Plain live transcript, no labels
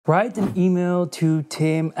Write an email to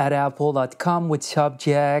tim@apple.com with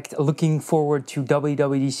subject looking forward to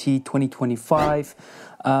WWDC 2025.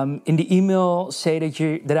 In the email, say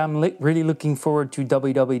that I'm really looking forward to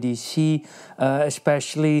WWDC,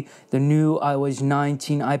 especially the new iOS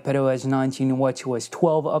 19, iPadOS 19, and watchOS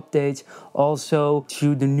 12 updates. Also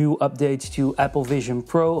to the new updates to Apple Vision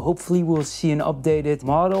Pro. Hopefully we'll see an updated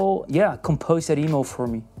model. Yeah, compose that email for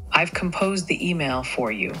me. I've composed the email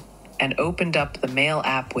for you and opened up the Mail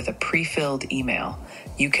app with a pre-filled email.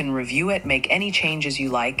 You can review it, make any changes you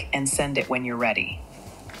like, and send it when you're ready.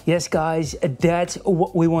 Yes, guys, that's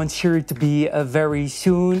what we want Siri to be very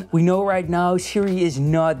soon. We know right now Siri is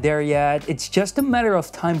not there yet. It's just a matter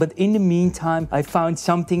of time, but in the meantime, I found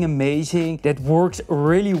something amazing that works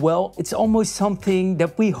really well. It's almost something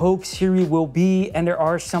that we hope Siri will be, and there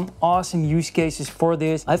are some awesome use cases for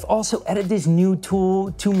this. I've also added this new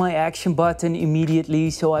tool to my action button immediately,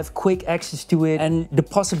 so I have quick access to it, and the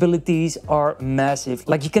possibilities are massive.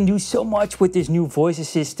 Like, you can do so much with this new voice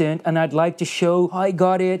assistant, and I'd like to show how I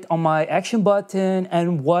got it on my action button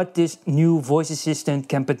and what this new voice assistant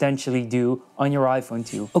can potentially do on your iPhone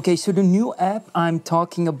too. Okay, so the new app I'm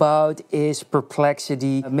talking about is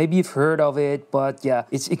Perplexity. Maybe you've heard of it, but yeah,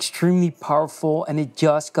 it's extremely powerful and it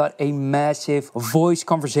just got a massive voice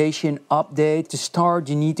conversation update. To start,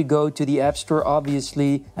 you need to go to the App Store,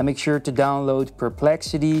 obviously, and make sure to download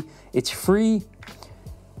Perplexity. It's free.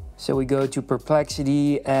 So we go to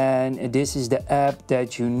Perplexity, and this is the app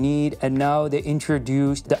that you need. And now they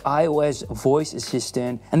introduced the iOS voice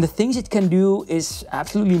assistant. And the things it can do is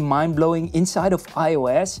absolutely mind-blowing inside of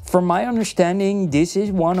iOS. From my understanding, this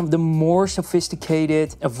is one of the more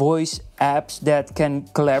sophisticated voice apps that can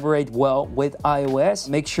collaborate well with iOS.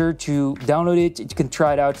 Make sure to download it. You can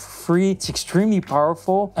try it out for free. It's extremely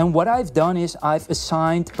powerful. And what I've done is I've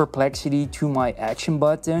assigned Perplexity to my action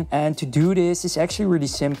button. And to do this, it's actually really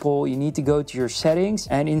simple. You need to go to your settings,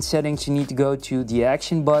 and in settings, you need to go to the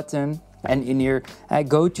action button, and in here,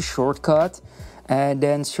 go to shortcut, and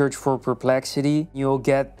then search for Perplexity. You'll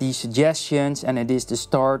get the suggestions, and it is the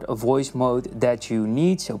start of voice mode that you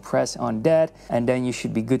need. So press on that, and then you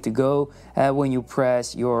should be good to go. When you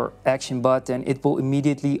press your action button, it will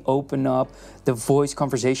immediately open up the voice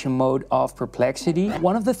conversation mode of Perplexity.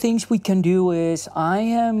 One of the things we can do is I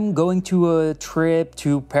am going to a trip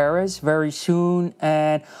to Paris very soon,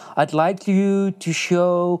 and I'd like you to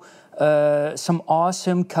show some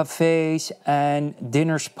awesome cafes and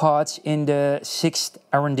dinner spots in the 6th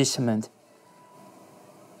arrondissement.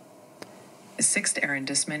 The 6th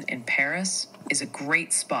arrondissement in Paris is a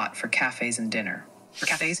great spot for cafes and dinner. For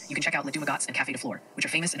cafes, you can check out Le Dumagats and Café de Flore, which are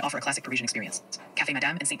famous and offer a classic Parisian experience. Café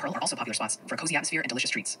Madame and St. Pearl are also popular spots for a cozy atmosphere and delicious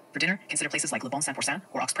treats. For dinner, consider places like Le Bon Saint-Pourçain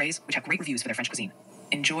or Aux Prés, which have great reviews for their French cuisine.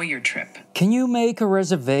 Enjoy your trip. Can you make a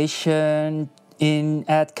reservation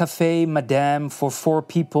at Café Madame for 4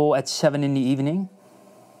 people at 7 in the evening?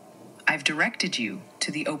 I've directed you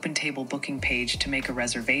to the open table booking page to make a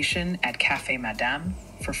reservation at Café Madame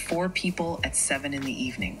for 4 people at 7 in the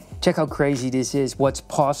evening. Check how crazy this is, what's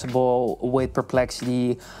possible with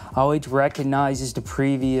Perplexity, how it recognizes the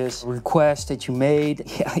previous request that you made.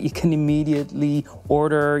 Yeah, you can immediately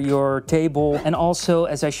order your table. And also,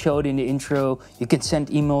 as I showed in the intro, you can send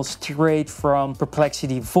emails straight from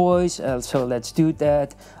Perplexity Voice. So let's do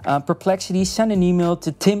that. Perplexity, send an email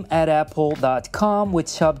to tim@apple.com with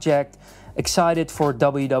subject excited for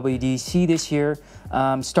WWDC this year.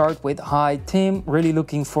 Start with, hi Tim, really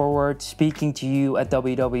looking forward speaking to you at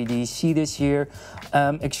WWDC this year.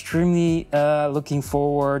 Extremely looking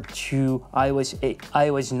forward to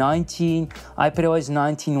iOS 19, iPadOS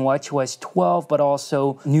 19, watchOS 12, but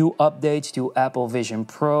also new updates to Apple Vision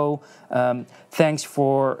Pro. Thanks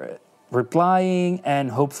for replying,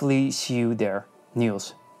 and hopefully see you there.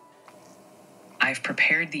 Niels. I've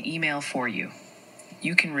prepared the email for you.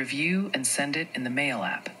 You can review and send it in the Mail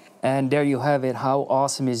app. And there you have it. How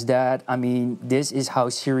awesome is that? I mean, this is how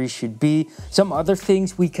Siri should be. Some other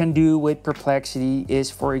things we can do with Perplexity is,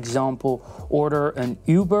 for example, order an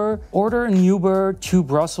Uber. Order an Uber to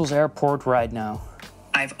Brussels Airport right now.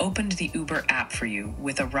 I've opened the Uber app for you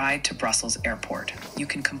with a ride to Brussels Airport. You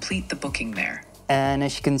can complete the booking there. And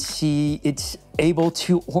as you can see, it's able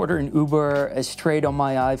to order an Uber straight on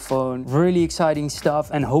my iPhone. Really exciting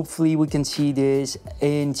stuff, and hopefully we can see this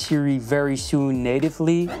in Siri very soon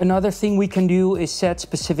natively. Another thing we can do is set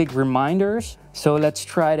specific reminders. So let's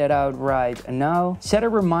try that out right now. Set a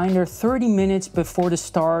reminder 30 minutes before the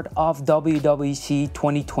start of WWDC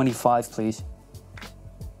 2025, please.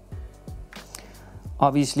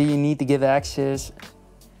 Obviously, you need to give access.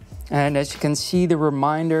 And as you can see, the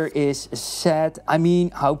reminder is set. I mean,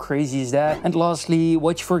 how crazy is that? And lastly,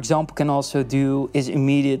 what you, for example, can also do is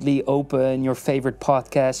immediately open your favorite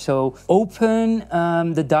podcast. So open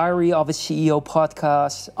the Diary of a CEO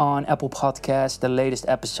podcast on Apple Podcasts, the latest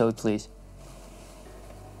episode, please.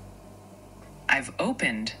 I've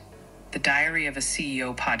opened the Diary of a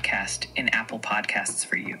CEO podcast in Apple Podcasts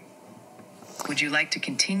for you. Would you like to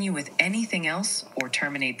continue with anything else or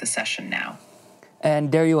terminate the session now?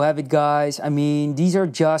 And there you have it, guys. I mean, these are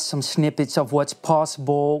just some snippets of what's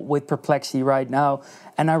possible with Perplexity right now.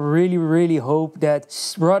 And I really, really hope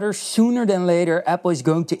that rather sooner than later, Apple is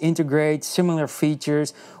going to integrate similar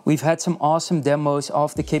features. We've had some awesome demos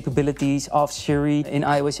of the capabilities of Siri in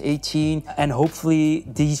iOS 18. And hopefully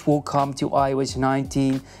these will come to iOS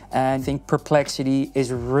 19. And I think Perplexity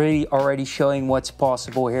is really already showing what's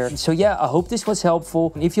possible here. So yeah, I hope this was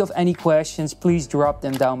helpful. If you have any questions, please drop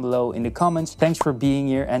them down below in the comments. Thanks for being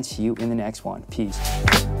here and see you in the next one. Peace.